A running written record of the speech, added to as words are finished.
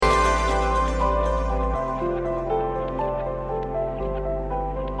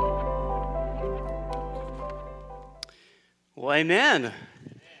Well, amen.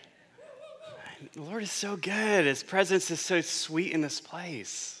 The Lord is so good. His presence is so sweet in this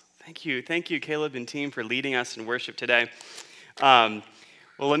place. Thank you. Thank you, Caleb and team, for leading us in worship today. Well,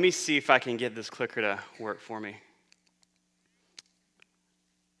 let me see if I can get this clicker to work for me.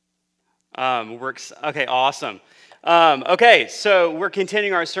 Works. Okay, awesome. Okay, so we're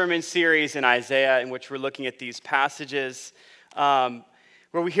continuing our sermon series in Isaiah, in which we're looking at these passages where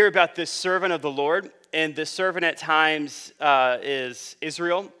we hear about this servant of the Lord. And this servant at times is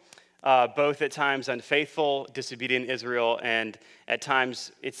Israel, both at times unfaithful, disobedient Israel, and at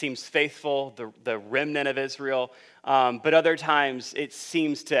times it seems faithful, the remnant of Israel. But other times it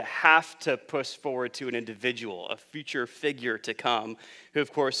seems to have to push forward to an individual, a future figure to come, who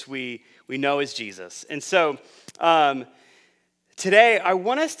of course we know is Jesus. And so today I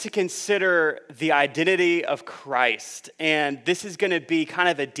want us to consider the identity of Christ. And this is going to be kind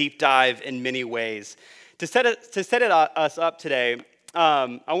of a deep dive in many ways. To set us up today,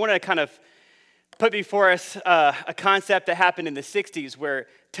 I want to kind of put before us a concept that happened in the 60s where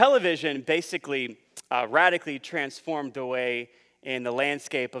television basically radically transformed the way in the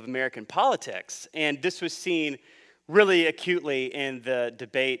landscape of American politics. And this was seen really acutely in the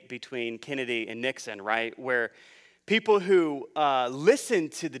debate between Kennedy and Nixon, right? Where people who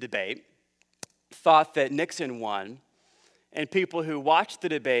listened to the debate thought that Nixon won, and people who watched the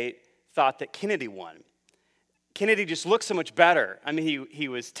debate thought that Kennedy won. Kennedy just looked so much better. I mean, he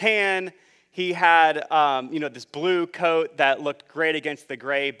was tan. He had this blue coat that looked great against the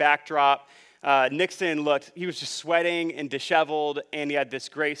gray backdrop. Nixon he was just sweating and disheveled, and he had this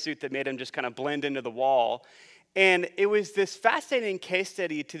gray suit that made him just kind of blend into the wall. And it was this fascinating case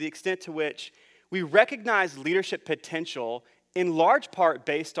study to the extent to which we recognize leadership potential in large part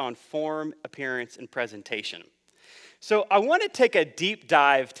based on form, appearance, and presentation. So I want to take a deep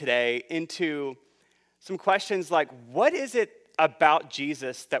dive today into some questions like, what is it about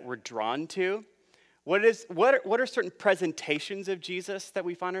Jesus that we're drawn to? What are certain presentations of Jesus that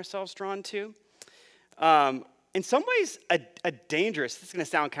we find ourselves drawn to? In some ways, a dangerous, this is going to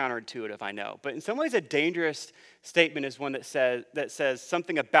sound counterintuitive, I know, but in some ways a dangerous statement is one that says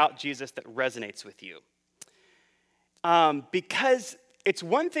something about Jesus that resonates with you. Because it's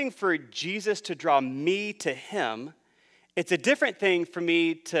one thing for Jesus to draw me to him, it's a different thing for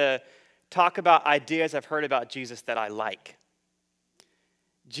me to talk about ideas I've heard about Jesus that I like.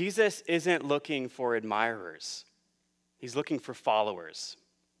 Jesus isn't looking for admirers. He's looking for followers.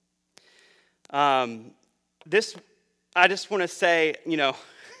 I just want to say,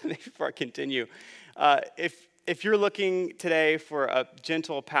 before I continue, if you're looking today for a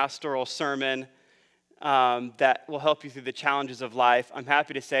gentle pastoral sermon that will help you through the challenges of life, I'm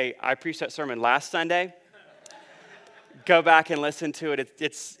happy to say I preached that sermon last Sunday. Go back and listen to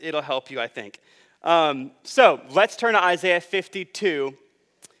it. It'll help you, I think. So let's turn to Isaiah 52,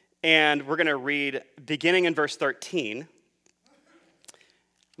 and we're going to read beginning in verse 13. Let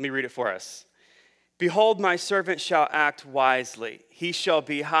me read it for us. Behold, my servant shall act wisely. He shall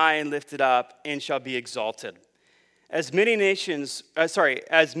be high and lifted up and shall be exalted. As many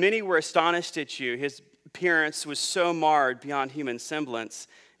were astonished at you, his appearance was so marred beyond human semblance,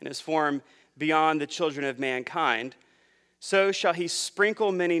 and his form beyond the children of mankind. So shall he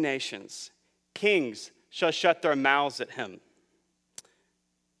sprinkle many nations. Kings shall shut their mouths at him.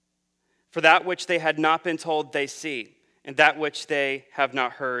 For that which they had not been told they see, and that which they have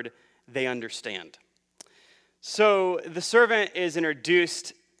not heard they understand. So the servant is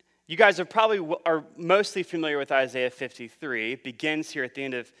introduced. You guys are mostly familiar with Isaiah 53. It begins here at the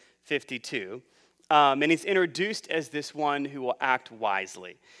end of 52. And he's introduced as this one who will act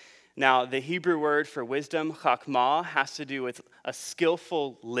wisely. Now, the Hebrew word for wisdom, chakmah, has to do with a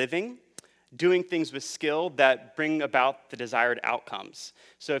skillful living, doing things with skill that bring about the desired outcomes.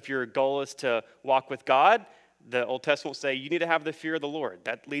 So if your goal is to walk with God, the Old Testament will say you need to have the fear of the Lord.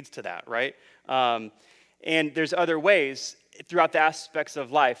 That leads to that, right? And there's other ways throughout the aspects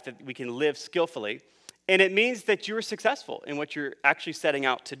of life that we can live skillfully. And it means that you are successful in what you're actually setting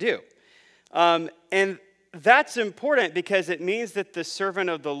out to do. And that's important because it means that the servant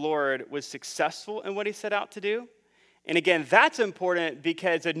of the Lord was successful in what he set out to do. And again, that's important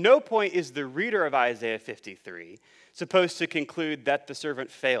because at no point is the reader of Isaiah 53 supposed to conclude that the servant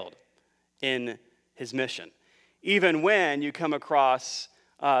failed in his mission. Even when you come across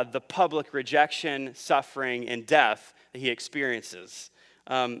the public rejection, suffering, and death that he experiences.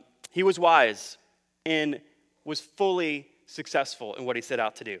 He was wise and was fully successful in what he set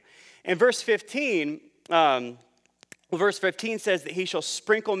out to do. In verse 15 says that he shall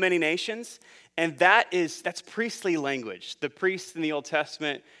sprinkle many nations, and that's priestly language. The priests in the Old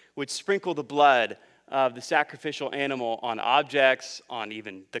Testament would sprinkle the blood of the sacrificial animal on objects, on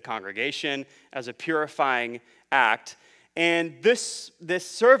even the congregation, as a purifying act. And this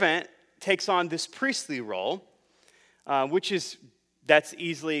servant takes on this priestly role, that's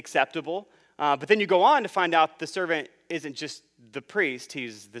easily acceptable. But then you go on to find out the servant isn't just the priest,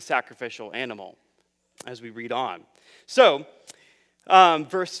 he's the sacrificial animal, as we read on. So,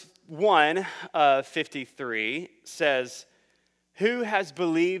 verse 1 of 53 says, "Who has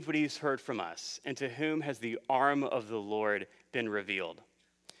believed what he's heard from us, and to whom has the arm of the Lord been revealed?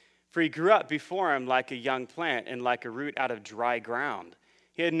 For he grew up before him like a young plant and like a root out of dry ground.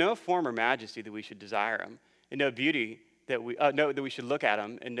 He had no form or majesty that we should desire him, and no beauty that we should look at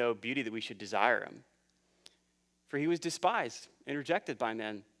him, and no beauty that we should desire him. For he was despised and rejected by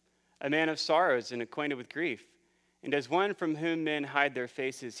men, a man of sorrows and acquainted with grief. And as one from whom men hide their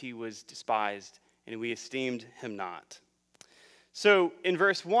faces, he was despised, and we esteemed him not." So in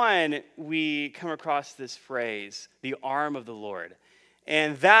verse 1, we come across this phrase, the arm of the Lord.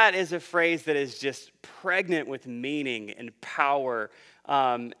 And that is a phrase that is just pregnant with meaning and power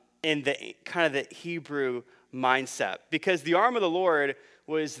in the kind of the Hebrew mindset. Because the arm of the Lord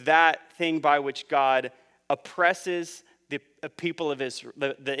was that thing by which God oppresses the people of Israel,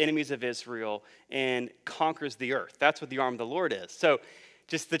 the enemies of Israel, and conquers the earth. That's what the arm of the Lord is. So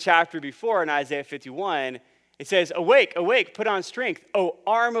just the chapter before in Isaiah 51, it says, "Awake, awake, put on strength, O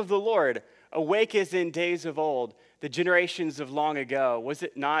arm of the Lord. Awake as in days of old, the generations of long ago. Was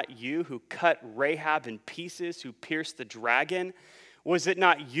it not you who cut Rahab in pieces, who pierced the dragon? Was it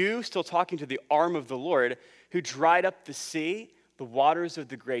not you," still talking to the arm of the Lord, "who dried up the sea, the waters of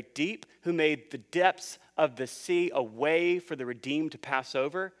the great deep, who made the depths of the sea a way for the redeemed to pass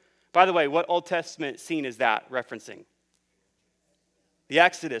over?" By the way, what Old Testament scene is that referencing? The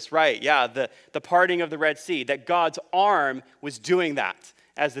Exodus, right? Yeah, the parting of the Red Sea, that God's arm was doing that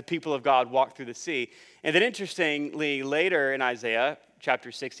as the people of God walked through the sea. And then interestingly, later in Isaiah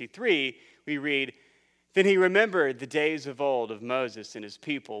chapter 63, we read, "Then he remembered the days of old of Moses and his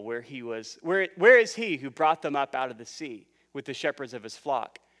people, where is he who brought them up out of the sea with the shepherds of his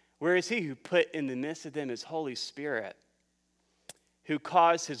flock? Where is he who put in the midst of them his Holy Spirit, who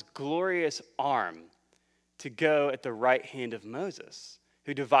caused his glorious arm to go at the right hand of Moses,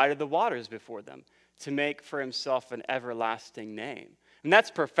 who divided the waters before them to make for himself an everlasting name?" And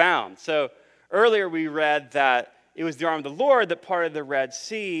that's profound. So earlier we read that it was the arm of the Lord that parted the Red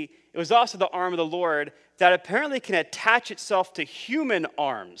Sea. It was also the arm of the Lord that apparently can attach itself to human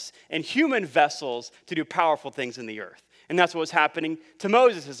arms and human vessels to do powerful things in the earth. And that's what was happening to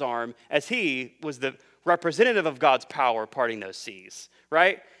Moses' arm as he was the representative of God's power parting those seas,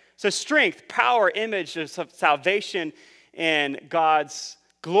 right? So strength, power, image of salvation, and God's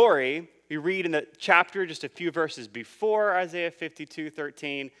glory. We read in the chapter just a few verses before Isaiah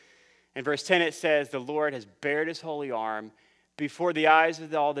 52:13. In verse 10 it says, "The Lord has bared his holy arm before the eyes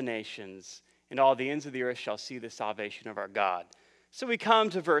of all the nations, and all the ends of the earth shall see the salvation of our God." So we come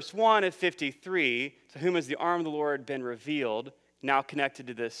to verse 1 of 53, "To whom has the arm of the Lord been revealed?" Now connected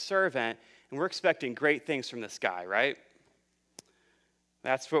to this servant, and we're expecting great things from this guy, right?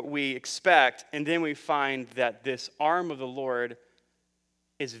 That's what we expect, and then we find that this arm of the Lord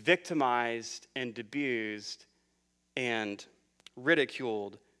is victimized and abused and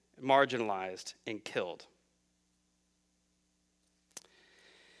ridiculed, marginalized, and killed.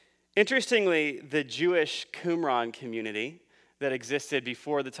 Interestingly, the Jewish Qumran community that existed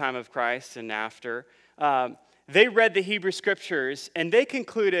before the time of Christ and after, they read the Hebrew scriptures and they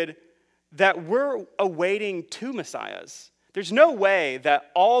concluded that we're awaiting two Messiahs. There's no way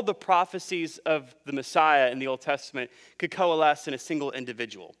that all the prophecies of the Messiah in the Old Testament could coalesce in a single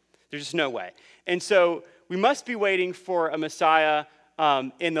individual. There's just no way. And so we must be waiting for a Messiah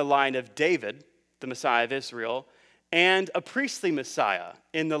in the line of David, the Messiah of Israel, and a priestly Messiah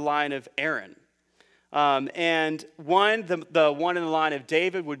in the line of Aaron. And the one in the line of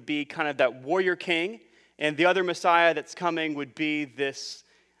David would be kind of that warrior king, and the other Messiah that's coming would be this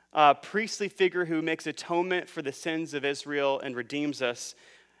priestly figure who makes atonement for the sins of Israel and redeems us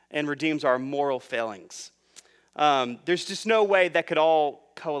and redeems our moral failings. There's just no way that could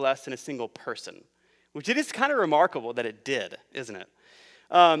all coalesce in a single person, which it is kind of remarkable that it did, isn't it?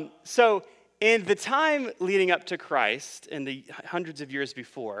 So in the time leading up to Christ, in the hundreds of years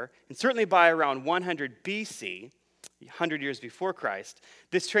before, and certainly by around 100 BC, 100 years before Christ,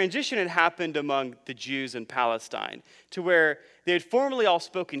 this transition had happened among the Jews in Palestine to where they had formerly all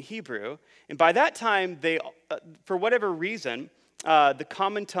spoken Hebrew, and by that time, they, for whatever reason, the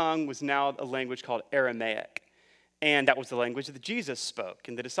common tongue was now a language called Aramaic, and that was the language that Jesus spoke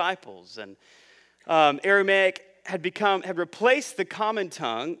and the disciples. And Aramaic had replaced the common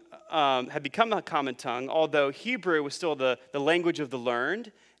tongue, had become the common tongue, although Hebrew was still the language of the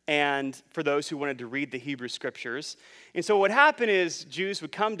learned and for those who wanted to read the Hebrew scriptures. And so what happened is Jews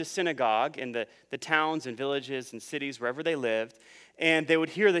would come to synagogue in the towns and villages and cities, wherever they lived, and they would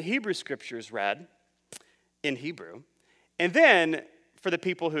hear the Hebrew scriptures read in Hebrew. And then, for the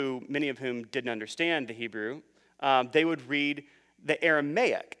people who, many of whom didn't understand the Hebrew, they would read the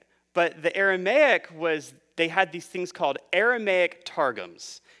Aramaic. But the Aramaic they had these things called Aramaic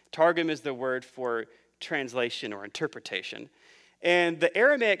targums. Targum is the word for translation or interpretation. And the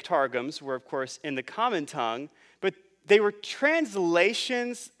Aramaic targums were, of course, in the common tongue, but they were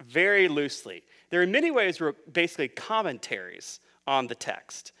translations very loosely. There, in many ways, were basically commentaries on the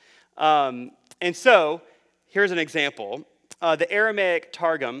text. And so, here's an example. The Aramaic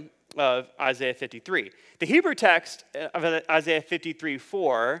Targum of Isaiah 53. The Hebrew text of Isaiah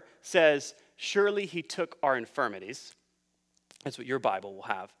 53:4 says, "Surely he took our infirmities." That's what your Bible will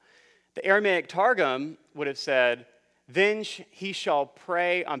have. The Aramaic Targum would have said, "Then he shall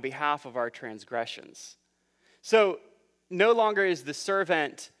pray on behalf of our transgressions." So no longer is the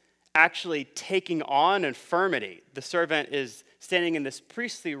servant actually taking on infirmity. The servant is standing in this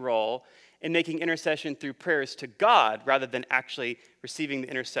priestly role and making intercession through prayers to God rather than actually receiving the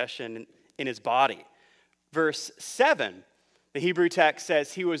intercession in his body. Verse 7, the Hebrew text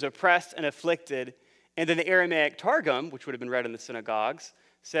says he was oppressed and afflicted, and then the Aramaic Targum, which would have been read in the synagogues,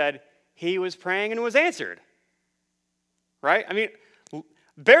 said he was praying and was answered. Right? I mean,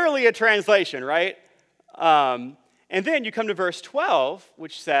 barely a translation, right? And then you come to verse 12,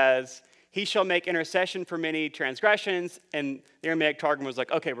 which says, he shall make intercession for many transgressions, and the Aramaic Targum was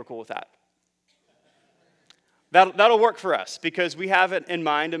like, okay, we're cool with that. That'll work for us because we have in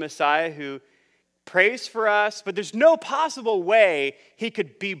mind a Messiah who prays for us, but there's no possible way he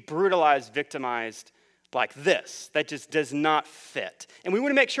could be brutalized, victimized like this. That just does not fit. And we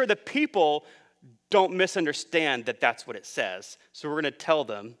want to make sure that people don't misunderstand that that's what it says. So we're going to tell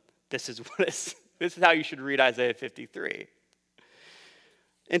them this is how you should read Isaiah 53.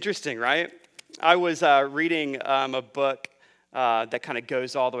 Interesting, right? I was reading a book that kind of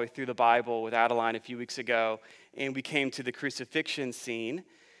goes all the way through the Bible with Adeline a few weeks ago, and we came to the crucifixion scene,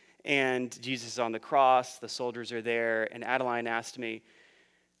 and Jesus is on the cross, the soldiers are there, and Adeline asked me,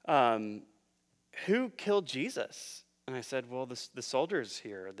 who killed Jesus? And I said, well, the soldiers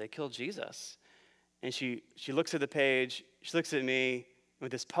here, they killed Jesus. And she looks at the page, she looks at me,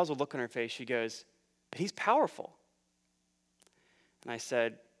 with this puzzled look on her face, she goes, but he's powerful. And I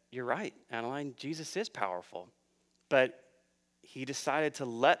said, you're right, Adeline, Jesus is powerful, but he decided to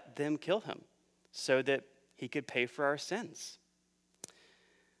let them kill him so that he could pay for our sins.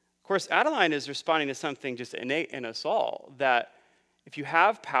 Of course, Adeline is responding to something just innate in us all, that if you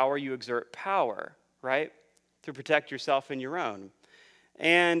have power, you exert power, right? To protect yourself and your own.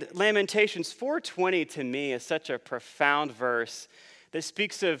 And Lamentations 4:20 to me is such a profound verse that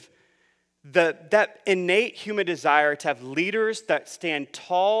speaks of that innate human desire to have leaders that stand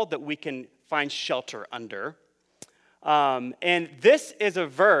tall that we can find shelter under. And this is a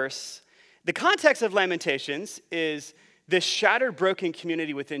verse, the context of Lamentations is this shattered, broken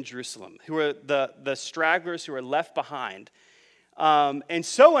community within Jerusalem, who are the stragglers who are left behind, and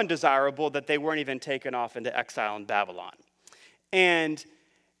so undesirable that they weren't even taken off into exile in Babylon. And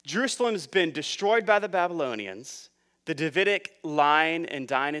Jerusalem's been destroyed by the Babylonians. The Davidic line and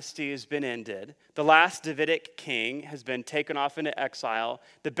dynasty has been ended. The last Davidic king has been taken off into exile.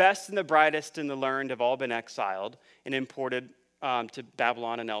 The best and the brightest and the learned have all been exiled and imported to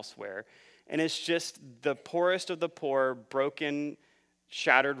Babylon and elsewhere. And it's just the poorest of the poor, broken,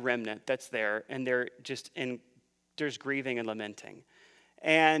 shattered remnant that's there. And there's grieving and lamenting.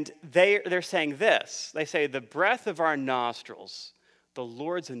 And they're saying this. They say, the breath of our nostrils, the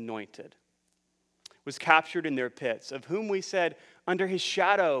Lord's anointed, was captured in their pits, of whom we said, under his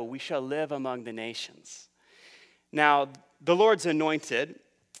shadow we shall live among the nations. Now, the Lord's anointed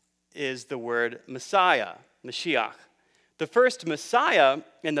is the word Messiah, Mashiach. The first Messiah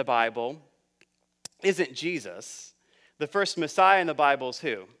in the Bible isn't Jesus. The first Messiah in the Bible is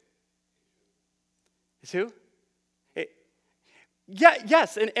who? Is who?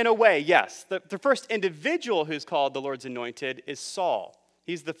 Yes, in a way, yes. The first individual who's called the Lord's anointed is Saul.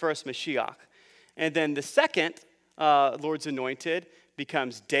 He's the first Mashiach. And then the second Lord's anointed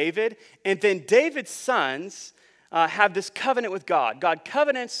becomes David. And then David's sons have this covenant with God. God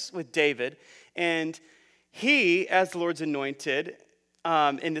covenants with David. And he, as the Lord's anointed,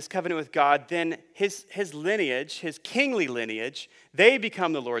 in this covenant with God, then his lineage, his kingly lineage, they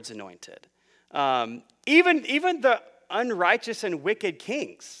become the Lord's anointed. Even the unrighteous and wicked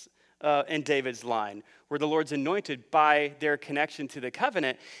kings in David's line, where the Lord's anointed by their connection to the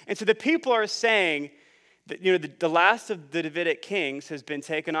covenant. And so the people are saying that, the last of the Davidic kings has been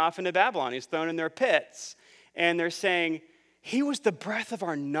taken off into Babylon. He's thrown in their pits. And they're saying, he was the breath of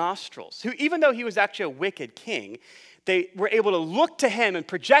our nostrils, who, even though he was actually a wicked king, they were able to look to him and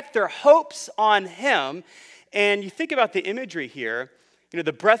project their hopes on him. And you think about the imagery here,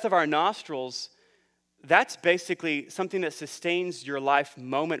 the breath of our nostrils, that's basically something that sustains your life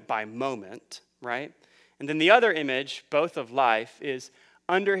moment by moment, right? And then the other image, both of life, is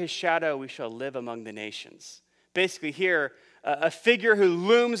under his shadow we shall live among the nations. Basically here, a figure who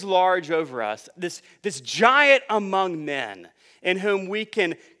looms large over us, this giant among men, in whom we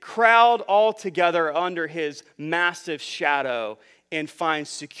can crowd all together under his massive shadow and find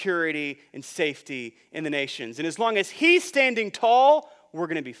security and safety in the nations. And as long as he's standing tall, we're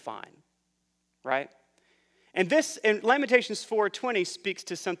going to be fine, right? And this, in Lamentations 4:20, speaks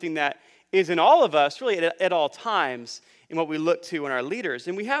to something that is in all of us, really at all times, in what we look to in our leaders.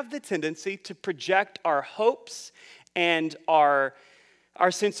 And we have the tendency to project our hopes and our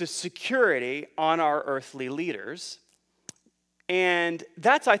sense of security on our earthly leaders. And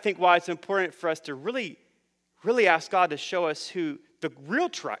that's, I think, why it's important for us to really ask God to show us who the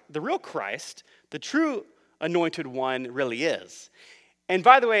real Christ, the true anointed one, really is. And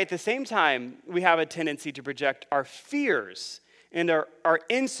by the way, at the same time, we have a tendency to project our fears and our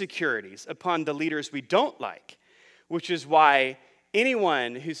insecurities upon the leaders we don't like, which is why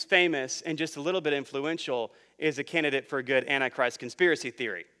anyone who's famous and just a little bit influential is a candidate for a good Antichrist conspiracy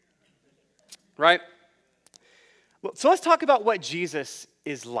theory, right? Well, so let's talk about what Jesus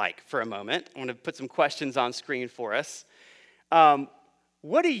is like for a moment. I want to put some questions on screen for us.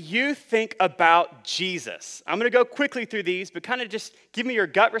 What do you think about Jesus? I'm going to go quickly through these, but kind of just give me your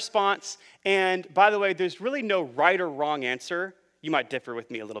gut response. And by the way, there's really no right or wrong answer. You might differ with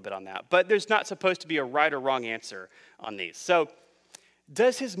me a little bit on that, but there's not supposed to be a right or wrong answer on these. So,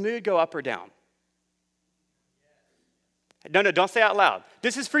 does his mood go up or down? No, don't say out loud.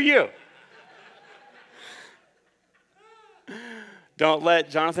 This is for you. Don't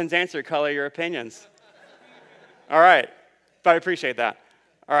let Jonathan's answer color your opinions. All right, but I appreciate that.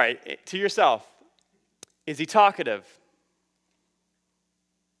 All right, to yourself, is he talkative?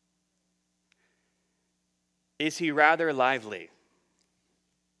 Is he rather lively?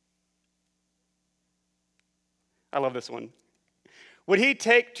 I love this one. Would he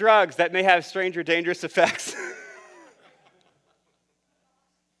take drugs that may have strange or dangerous effects?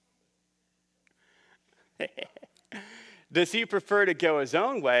 Does he prefer to go his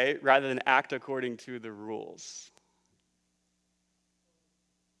own way rather than act according to the rules?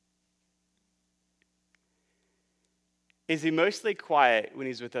 Is he mostly quiet when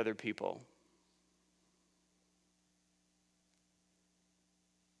he's with other people?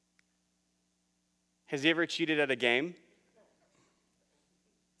 Has he ever cheated at a game?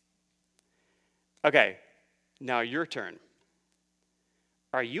 Okay, now your turn.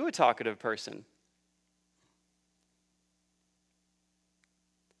 Are you a talkative person?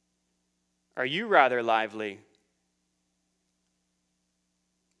 Are you rather lively?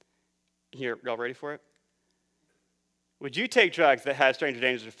 Here, y'all ready for it? Would you take drugs that have strange or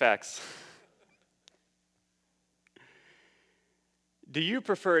dangerous effects? Do you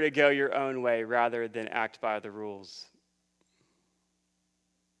prefer to go your own way rather than act by the rules?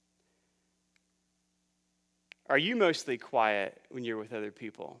 Are you mostly quiet when you're with other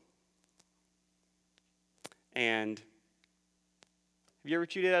people? And have you ever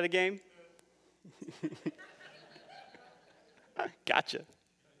cheated at a game? Gotcha.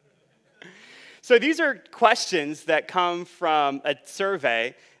 So these are questions that come from a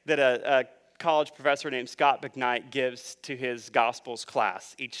survey that a college professor named Scott McKnight gives to his Gospels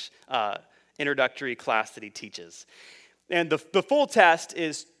class, each introductory class that he teaches. And the full test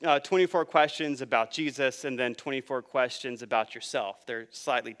is 24 questions about Jesus and then 24 questions about yourself. They're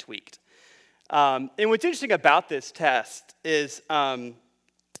slightly tweaked. And what's interesting about this test is,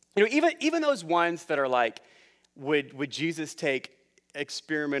 even those ones that are like, would Jesus take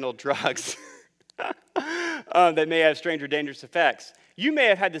experimental drugs that may have strange or dangerous effects? You may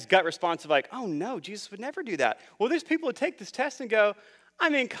have had this gut response of like, oh no, Jesus would never do that. Well, there's people who take this test and go, I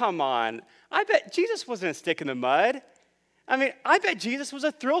mean, come on. I bet Jesus wasn't a stick in the mud. I mean, I bet Jesus was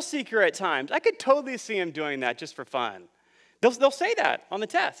a thrill seeker at times. I could totally see him doing that just for fun. They'll say that on the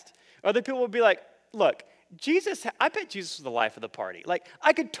test. Other people will be like, look, I bet Jesus was the life of the party. Like,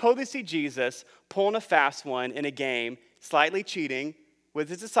 I could totally see Jesus pulling a fast one in a game, slightly cheating with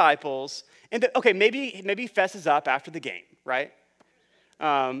his disciples. And maybe he fesses up after the game, right?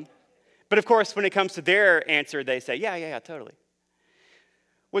 But of course, when it comes to their answer, they say, yeah, totally.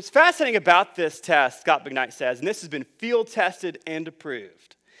 What's fascinating about this test, Scott McKnight says, and this has been field tested and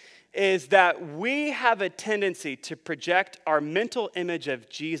approved, is that we have a tendency to project our mental image of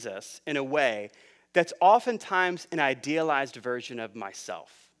Jesus in a way that's oftentimes an idealized version of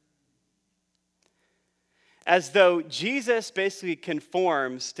myself. As though Jesus basically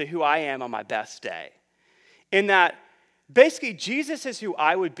conforms to who I am on my best day. In that, basically, Jesus is who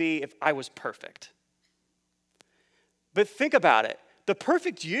I would be if I was perfect. But think about it. The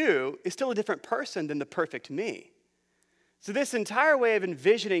perfect you is still a different person than the perfect me. So this entire way of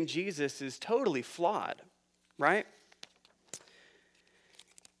envisioning Jesus is totally flawed, right?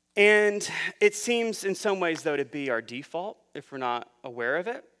 And it seems in some ways, though, to be our default if we're not aware of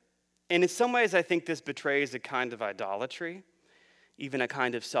it. And in some ways, I think this betrays a kind of idolatry, even a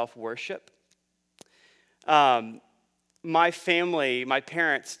kind of self-worship. My family, my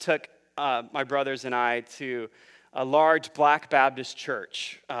parents took my brothers and I to a large Black Baptist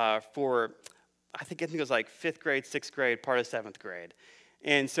church for, I think it was like 5th grade, 6th grade, part of 7th grade.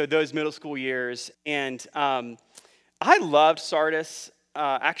 And so those middle school years. And I loved Sardis.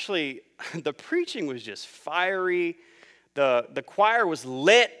 Actually, the preaching was just fiery. The choir was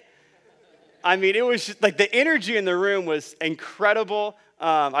lit. I mean, it was just like the energy in the room was incredible.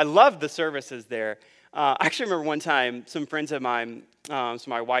 I loved the services there. I actually remember one time some friends of mine, some of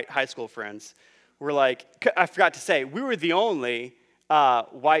my white high school friends, were like, I forgot to say, we were the only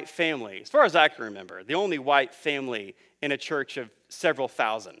white family, as far as I can remember, the only white family in a church of several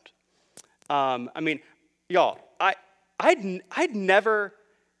thousand. I mean, y'all, I'd never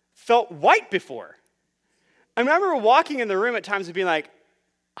felt white before. I remember walking in the room at times and being like,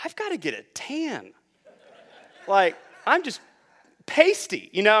 I've got to get a tan. Like, I'm just pasty,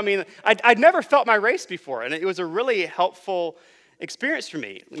 you know? I mean, I'd never felt my race before, and it was a really helpful experience for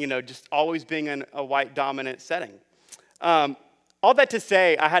me, you know, just always being in a white dominant setting. All that to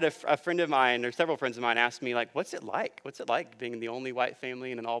say, I had a friend of mine, or several friends of mine, asked me, like, what's it like? What's it like being the only white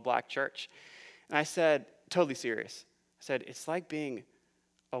family in an all-black church? And I said, totally serious. I said, it's like being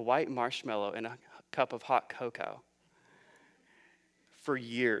a white marshmallow in a cup of hot cocoa. For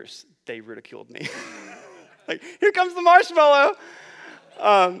years, they ridiculed me. Like, here comes the marshmallow.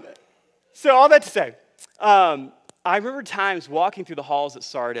 So all that to say, I remember times walking through the halls at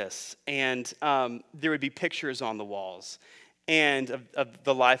Sardis, and there would be pictures on the walls and of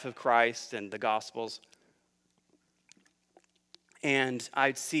the life of Christ and the Gospels. And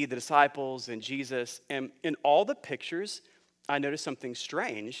I'd see the disciples and Jesus, and in all the pictures, I noticed something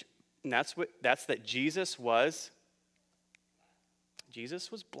strange, and that's that Jesus was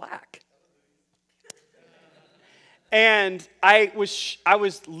black. And I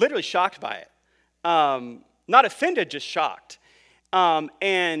was literally shocked by it. Not offended, just shocked.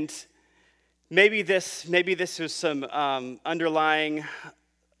 And maybe this was some underlying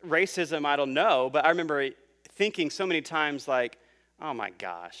racism, I don't know, but I remember thinking so many times, like, oh my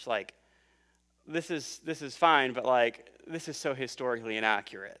gosh, like, this is fine, but like, this is so historically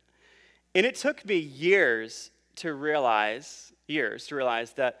inaccurate. And it took me years to realize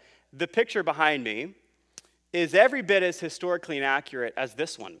that the picture behind me is every bit as historically inaccurate as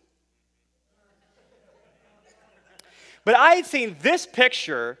this one. But I had seen this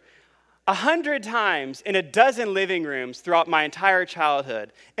picture 100 times in a dozen living rooms throughout my entire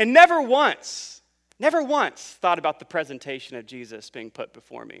childhood, and never once thought about the presentation of Jesus being put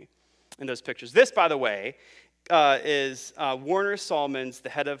before me in those pictures. This, by the way, is Warner Sallman's The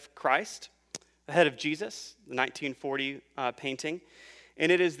Head of Christ, The Head of Jesus, the 1940 painting.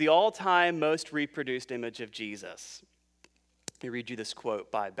 And it is the all-time most reproduced image of Jesus. Let me read you this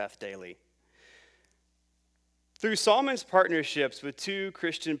quote by Beth Daly. Through Sallman's partnerships with 2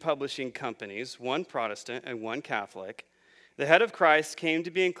 Christian publishing companies, one Protestant and one Catholic, the Head of Christ came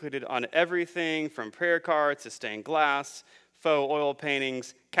to be included on everything from prayer cards to stained glass, faux oil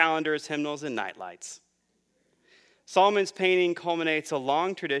paintings, calendars, hymnals, and nightlights. Sallman's painting culminates a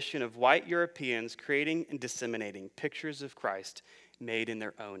long tradition of white Europeans creating and disseminating pictures of Christ made in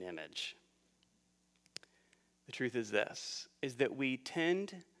their own image. The truth is this, is that we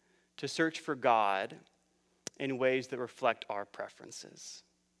tend to search for God in ways that reflect our preferences.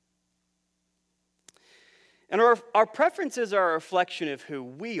 And our preferences are a reflection of who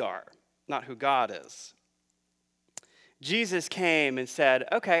we are, not who God is. Jesus came and said,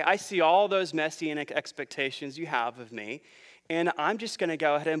 okay, I see all those messianic expectations you have of me, and I'm just going to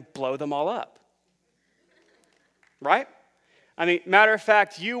go ahead and blow them all up. Right? I mean, matter of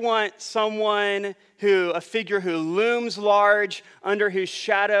fact, you want a figure who looms large, under whose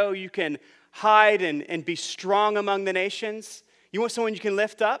shadow you can hide and be strong among the nations. You want someone you can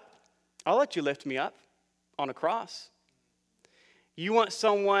lift up? I'll let you lift me up on a cross. You want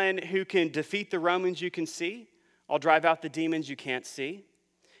someone who can defeat the Romans you can see? I'll drive out the demons you can't see.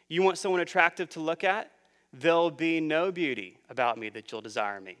 You want someone attractive to look at? There'll be no beauty about me that you'll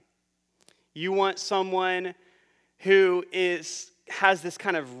desire me. You want someone who has this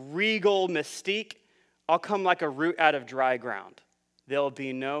kind of regal mystique? I'll come like a root out of dry ground. There'll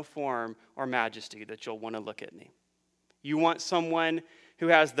be no form or majesty that you'll want to look at me. You want someone who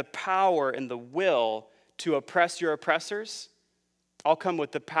has the power and the will to oppress your oppressors? I'll come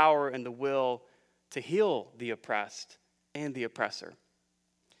with the power and the will to heal the oppressed and the oppressor.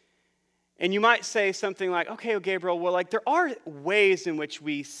 And you might say something like, okay, well, Gabriel, well, like there are ways in which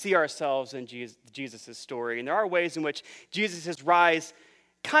we see ourselves in Jesus' story, and there are ways in which Jesus' rise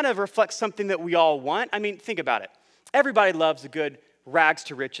kind of reflects something that we all want. I mean, think about it. Everybody loves a good rags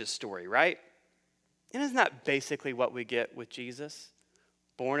to riches story, right? And isn't that basically what we get with Jesus?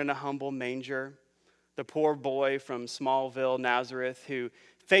 Born in a humble manger, the poor boy from Smallville, Nazareth, who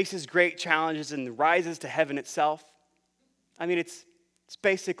faces great challenges and rises to heaven itself. I mean, it's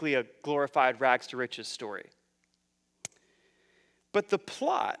basically a glorified rags to riches story. But the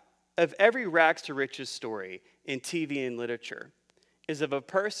plot of every rags to riches story in TV and literature is of a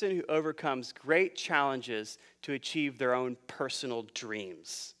person who overcomes great challenges to achieve their own personal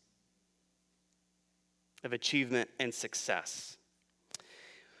dreams of achievement and success.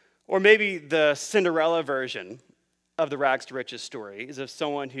 Or maybe the Cinderella version of the rags to riches story is of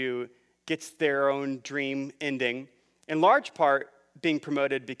someone who gets their own dream ending, in large part being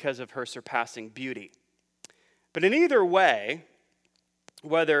promoted because of her surpassing beauty. But in either way,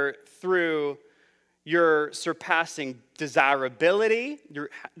 whether through your surpassing desirability,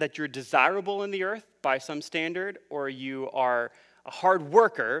 that you're desirable in the earth by some standard, or you are a hard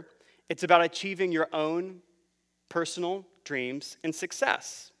worker, it's about achieving your own personal dreams and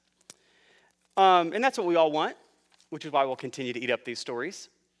success. And that's what we all want, which is why we'll continue to eat up these stories.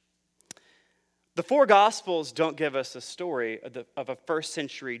 The four Gospels don't give us a story of a first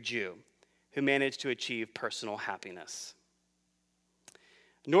century Jew who managed to achieve personal happiness.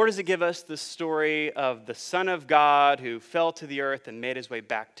 Nor does it give us the story of the Son of God who fell to the earth and made his way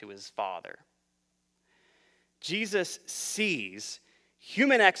back to his Father. Jesus sees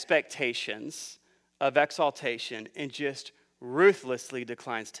human expectations of exaltation and just ruthlessly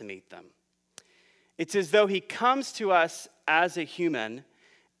declines to meet them. It's as though he comes to us as a human,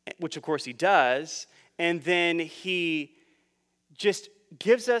 which of course he does, and then he just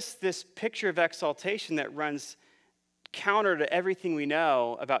gives us this picture of exaltation that runs counter to everything we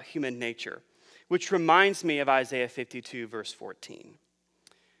know about human nature, which reminds me of Isaiah 52, verse 14,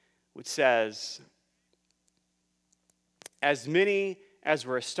 which says, "As many as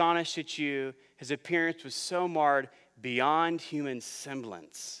were astonished at you, his appearance was so marred beyond human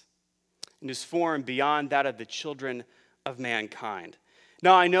semblance, and his form beyond that of the children of mankind."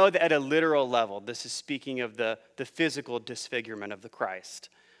 Now, I know that at a literal level, this is speaking of the physical disfigurement of the Christ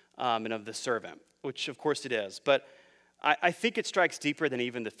and of the servant, which of course it is. But I think it strikes deeper than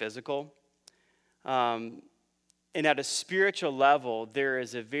even the physical. And at a spiritual level, there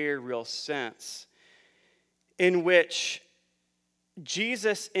is a very real sense in which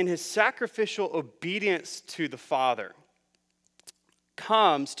Jesus, in his sacrificial obedience to the Father,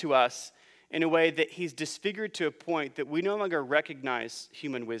 comes to us in a way that he's disfigured to a point that we no longer recognize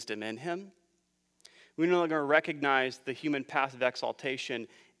human wisdom in him. We no longer recognize the human path of exaltation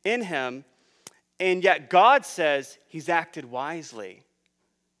in him. And yet God says he's acted wisely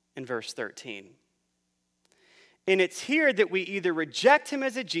in verse 13. And it's here that we either reject him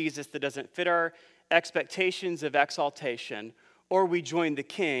as a Jesus that doesn't fit our expectations of exaltation, or we join the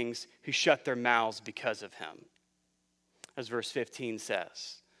kings who shut their mouths because of him. As verse 15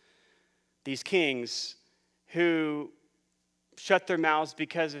 says. These kings who shut their mouths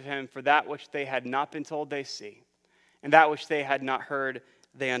because of him for that which they had not been told they see, and that which they had not heard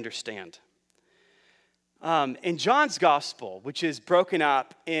they understand. In John's gospel, which is broken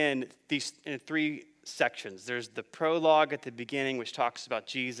up in three sections, there's the prologue at the beginning, which talks about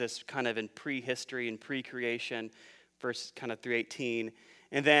Jesus kind of in prehistory and pre-creation, verse kind of 3:18.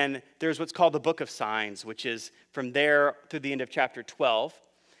 And then there's what's called the book of signs, which is from there through the end of chapter 12.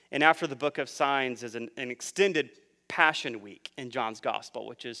 And after the book of signs is an extended Passion Week in John's gospel,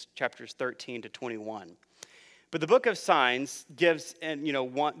 which is chapters 13 to 21. But the book of signs gives,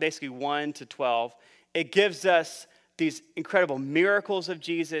 basically 1 to 12, it gives us these incredible miracles of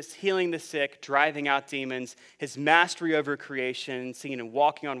Jesus, healing the sick, driving out demons, his mastery over creation, seeing him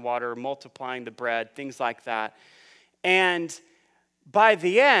walking on water, multiplying the bread, things like that. And by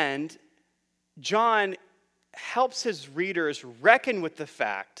the end, John helps his readers reckon with the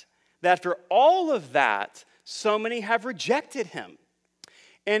fact that after all of that, so many have rejected him.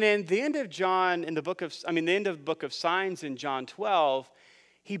 And in the end of John, the end of the book of Signs in John 12,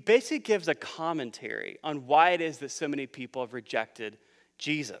 he basically gives a commentary on why it is that so many people have rejected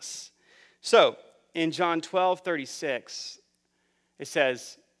Jesus. So in John 12:36, it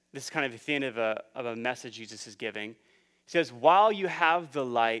says, this is kind of the end of a message Jesus is giving. He says, while you have the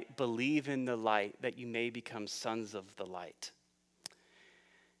light, believe in the light, that you may become sons of the light.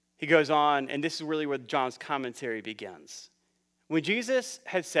 He goes on, and this is really where John's commentary begins. When Jesus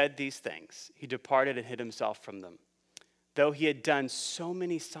had said these things, he departed and hid himself from them. Though he had done so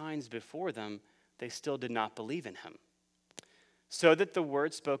many signs before them, they still did not believe in him. So that the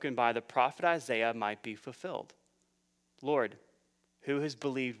word spoken by the prophet Isaiah might be fulfilled. Lord, who has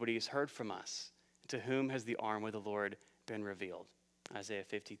believed what he has heard from us? To whom has the arm of the Lord been revealed? Isaiah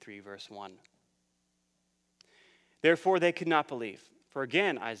 53, verse 1. Therefore they could not believe. For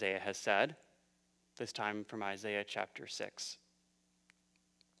again, Isaiah has said, this time from Isaiah chapter 6.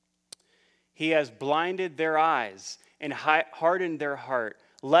 He has blinded their eyes and hardened their heart,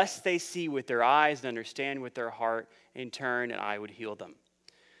 lest they see with their eyes and understand with their heart and turn, and I would heal them.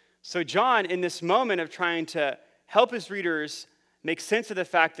 So John, in this moment of trying to help his readers make sense of the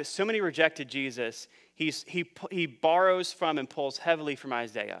fact that so many rejected Jesus, he borrows from and pulls heavily from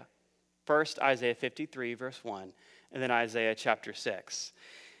Isaiah. First, Isaiah 53, verse 1, and then Isaiah chapter 6.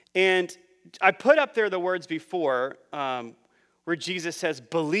 And I put up there the words before where Jesus says,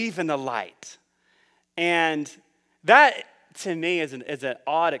 believe in the light. And that, to me, is an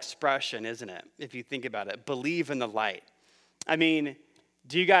odd expression, isn't it? If you think about it, believe in the light. I mean,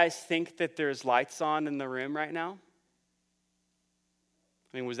 do you guys think that there's lights on in the room right now?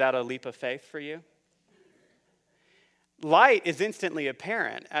 I mean, was that a leap of faith for you? Light is instantly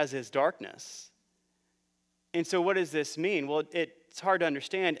apparent, as is darkness. And so what does this mean? Well, it's hard to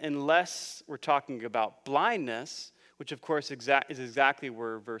understand unless we're talking about blindness, which of course is exactly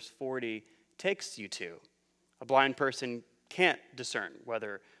where verse 40 takes you to. A blind person can't discern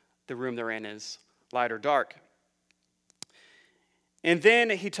whether the room they're in is light or dark. And then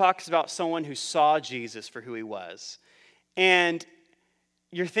he talks about someone who saw Jesus for who he was. And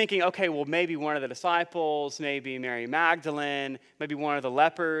you're thinking, okay, well, maybe one of the disciples, maybe Mary Magdalene, maybe one of the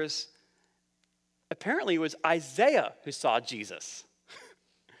lepers. Apparently, it was Isaiah who saw Jesus.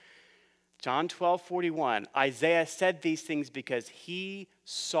 John 12:41, Isaiah said these things because he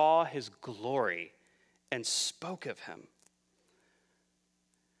saw his glory and spoke of him.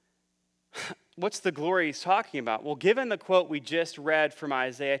 What's the glory he's talking about? Well, given the quote we just read from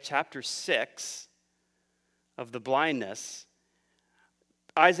Isaiah chapter 6 of the blindness,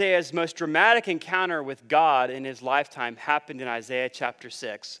 Isaiah's most dramatic encounter with God in his lifetime happened in Isaiah chapter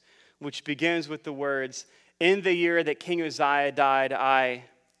 6, which begins with the words, in the year that King Uzziah died, I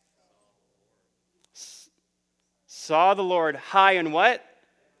saw the Lord high and what?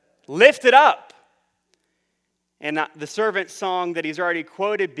 Lifted up. And the servant song that he's already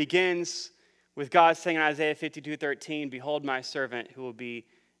quoted begins with God saying in Isaiah 52:13, behold my servant who will be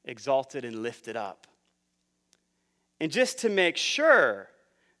exalted and lifted up. And just to make sure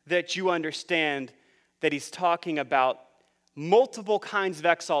that you understand that he's talking about multiple kinds of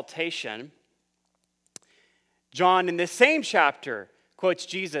exaltation, John in this same chapter quotes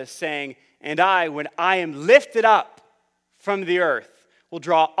Jesus saying, and I, when I am lifted up from the earth, will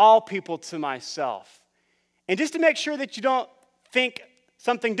draw all people to myself. And just to make sure that you don't think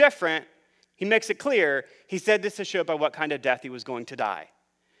something different, he makes it clear, he said this to show by what kind of death he was going to die.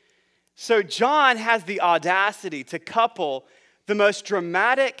 So John has the audacity to couple the most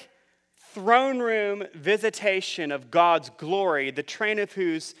dramatic throne room visitation of God's glory, the train of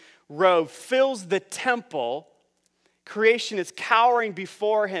whose robe fills the temple. Creation is cowering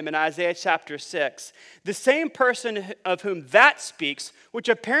before him in Isaiah chapter 6. The same person of whom that speaks, which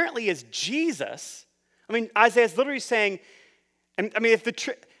apparently is Jesus. I mean, Isaiah's literally saying, I mean, if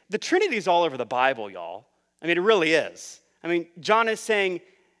the Trinity is all over the Bible, y'all. I mean, it really is. I mean, John is saying,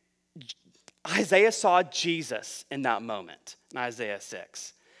 Isaiah saw Jesus in that moment in Isaiah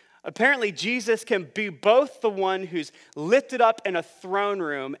 6. Apparently, Jesus can be both the one who's lifted up in a throne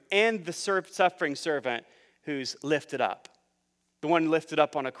room and the suffering servant who's lifted up, the one lifted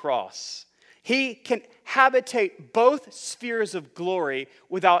up on a cross. He can habitate both spheres of glory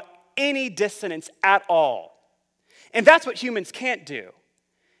without any dissonance at all. And that's what humans can't do.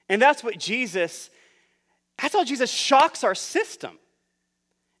 And that's how Jesus shocks our system.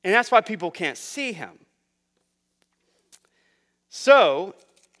 And that's why people can't see him. So,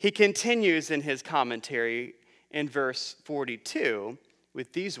 he continues in his commentary in verse 42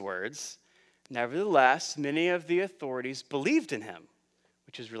 with these words, nevertheless, many of the authorities believed in him,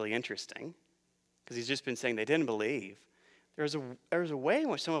 which is really interesting because he's just been saying they didn't believe. there was a way in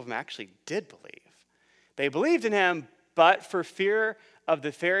which some of them actually did believe. They believed in him, but for fear of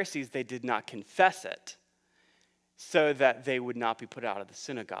the Pharisees, they did not confess it so that they would not be put out of the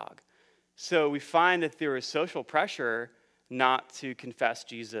synagogue. So we find that there was social pressure not to confess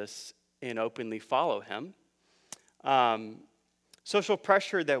Jesus and openly follow him. Social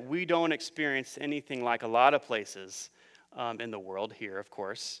pressure that we don't experience anything like a lot of places in the world, here, of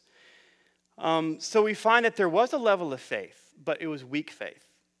course. So we find that there was a level of faith, but it was weak faith.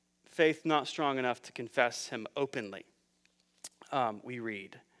 Faith not strong enough to confess him openly, we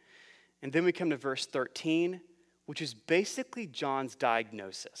read. And then we come to verse 13, which is basically John's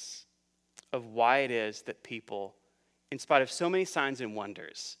diagnosis of why it is that people, in spite of so many signs and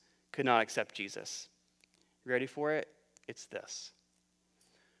wonders, could not accept Jesus. You ready for it? It's this.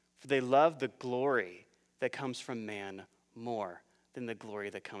 For they love the glory that comes from man more than the glory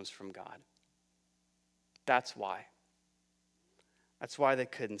that comes from God. That's why. That's why they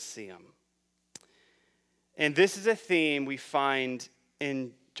couldn't see him. And this is a theme we find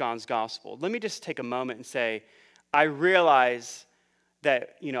in John's gospel. Let me just take a moment and say, I realize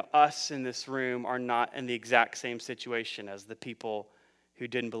that, us in this room are not in the exact same situation as the people who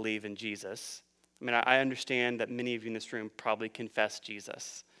didn't believe in Jesus. I mean, I understand that many of you in this room probably confess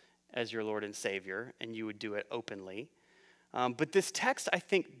Jesus as your Lord and Savior, and you would do it openly. But this text, I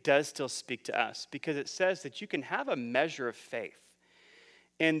think, does still speak to us because it says that you can have a measure of faith.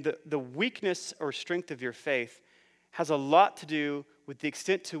 And the weakness or strength of your faith has a lot to do with the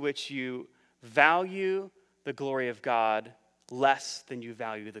extent to which you value the glory of God less than you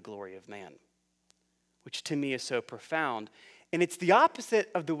value the glory of man, which to me is so profound. And it's the opposite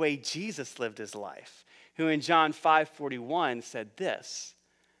of the way Jesus lived his life, who in John 5:41 said this,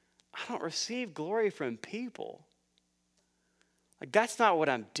 I don't receive glory from people. Like, that's not what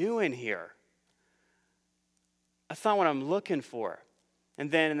I'm doing here. That's not what I'm looking for. And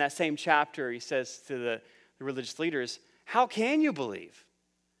then in that same chapter, he says to the religious leaders, how can you believe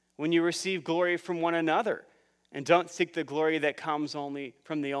when you receive glory from one another and don't seek the glory that comes only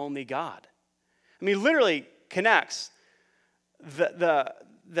from the only God? I mean, literally connects the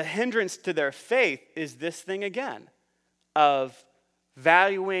hindrance to their faith is this thing again of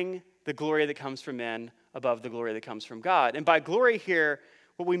valuing the glory that comes from men above the glory that comes from God. And by glory here,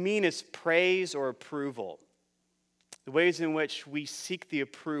 what we mean is praise or approval. The ways in which we seek the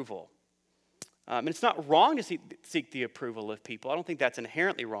approval. And it's not wrong to seek the approval of people. I don't think that's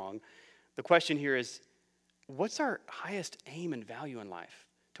inherently wrong. The question here is, what's our highest aim and value in life?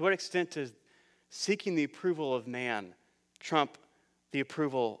 To what extent does seeking the approval of man trump the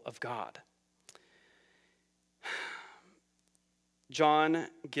approval of God? John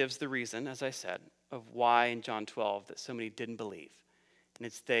gives the reason, as I said, of why in John 12 that so many didn't believe. And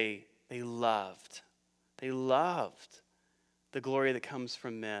it's they loved the glory that comes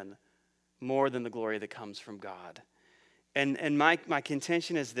from men more than the glory that comes from God. And my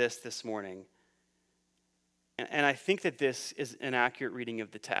contention is this morning, and I think that this is an accurate reading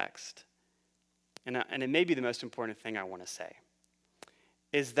of the text, and it may be the most important thing I want to say,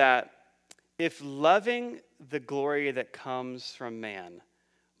 is that if loving the glory that comes from man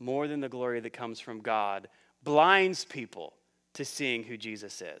more than the glory that comes from God blinds people to seeing who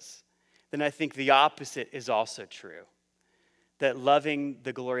Jesus is, then I think the opposite is also true. That loving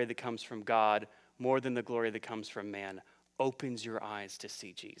the glory that comes from God more than the glory that comes from man opens your eyes to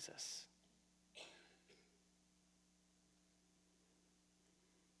see Jesus.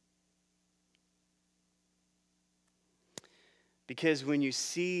 Because when you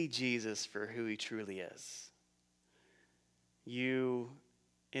see Jesus for who he truly is, you,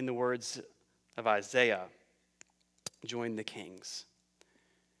 in the words of Isaiah, join the kings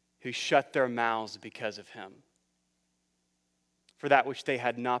who shut their mouths because of him. For that which they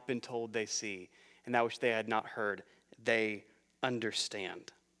had not been told they see, and that which they had not heard, they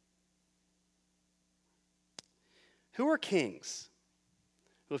understand. Who are kings?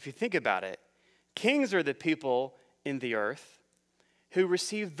 Well, if you think about it, kings are the people in the earth who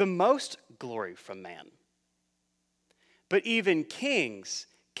receive the most glory from man. But even kings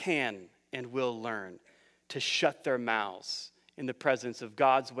can and will learn to shut their mouths in the presence of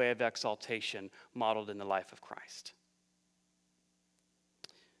God's way of exaltation modeled in the life of Christ.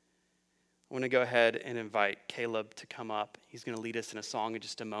 I want to go ahead and invite Caleb to come up. He's going to lead us in a song in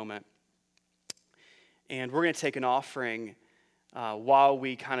just a moment. And we're going to take an offering while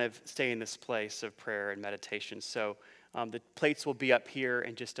we kind of stay in this place of prayer and meditation. So the plates will be up here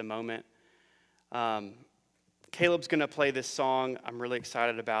in just a moment. Caleb's going to play this song. I'm really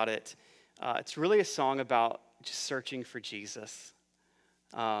excited about it. It's really a song about just searching for Jesus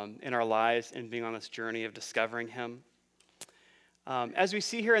in our lives and being on this journey of discovering him. As we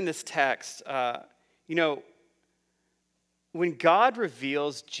see here in this text, when God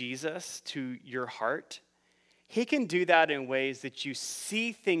reveals Jesus to your heart, he can do that in ways that you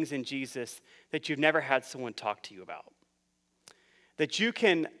see things in Jesus that you've never had someone talk to you about. That you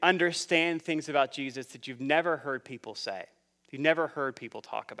can understand things about Jesus that you've never heard people say, you've never heard people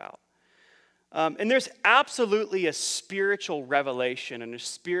talk about. And there's absolutely a spiritual revelation and a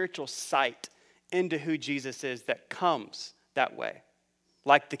spiritual sight into who Jesus is that comes that way,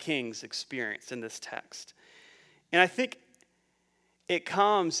 like the kings experience in this text. And I think it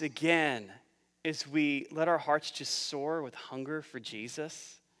comes again as we let our hearts just soar with hunger for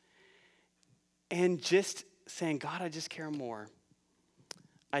Jesus and just saying, God, I just care more.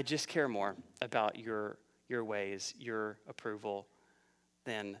 I just care more about your ways, your approval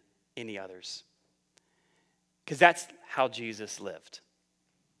than any others. Because that's how Jesus lived.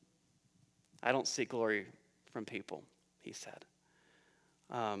 I don't seek glory from people, he said.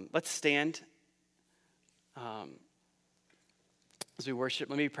 Let's stand as we worship.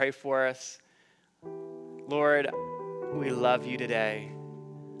 Let me pray for us. Lord, we love you today.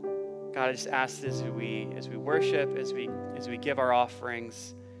 God, I just ask as we worship, as we give our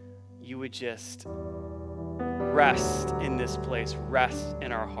offerings, you would just rest in this place, rest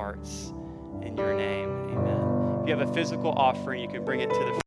in our hearts. In your name, amen. If you have a physical offering, you can bring it to the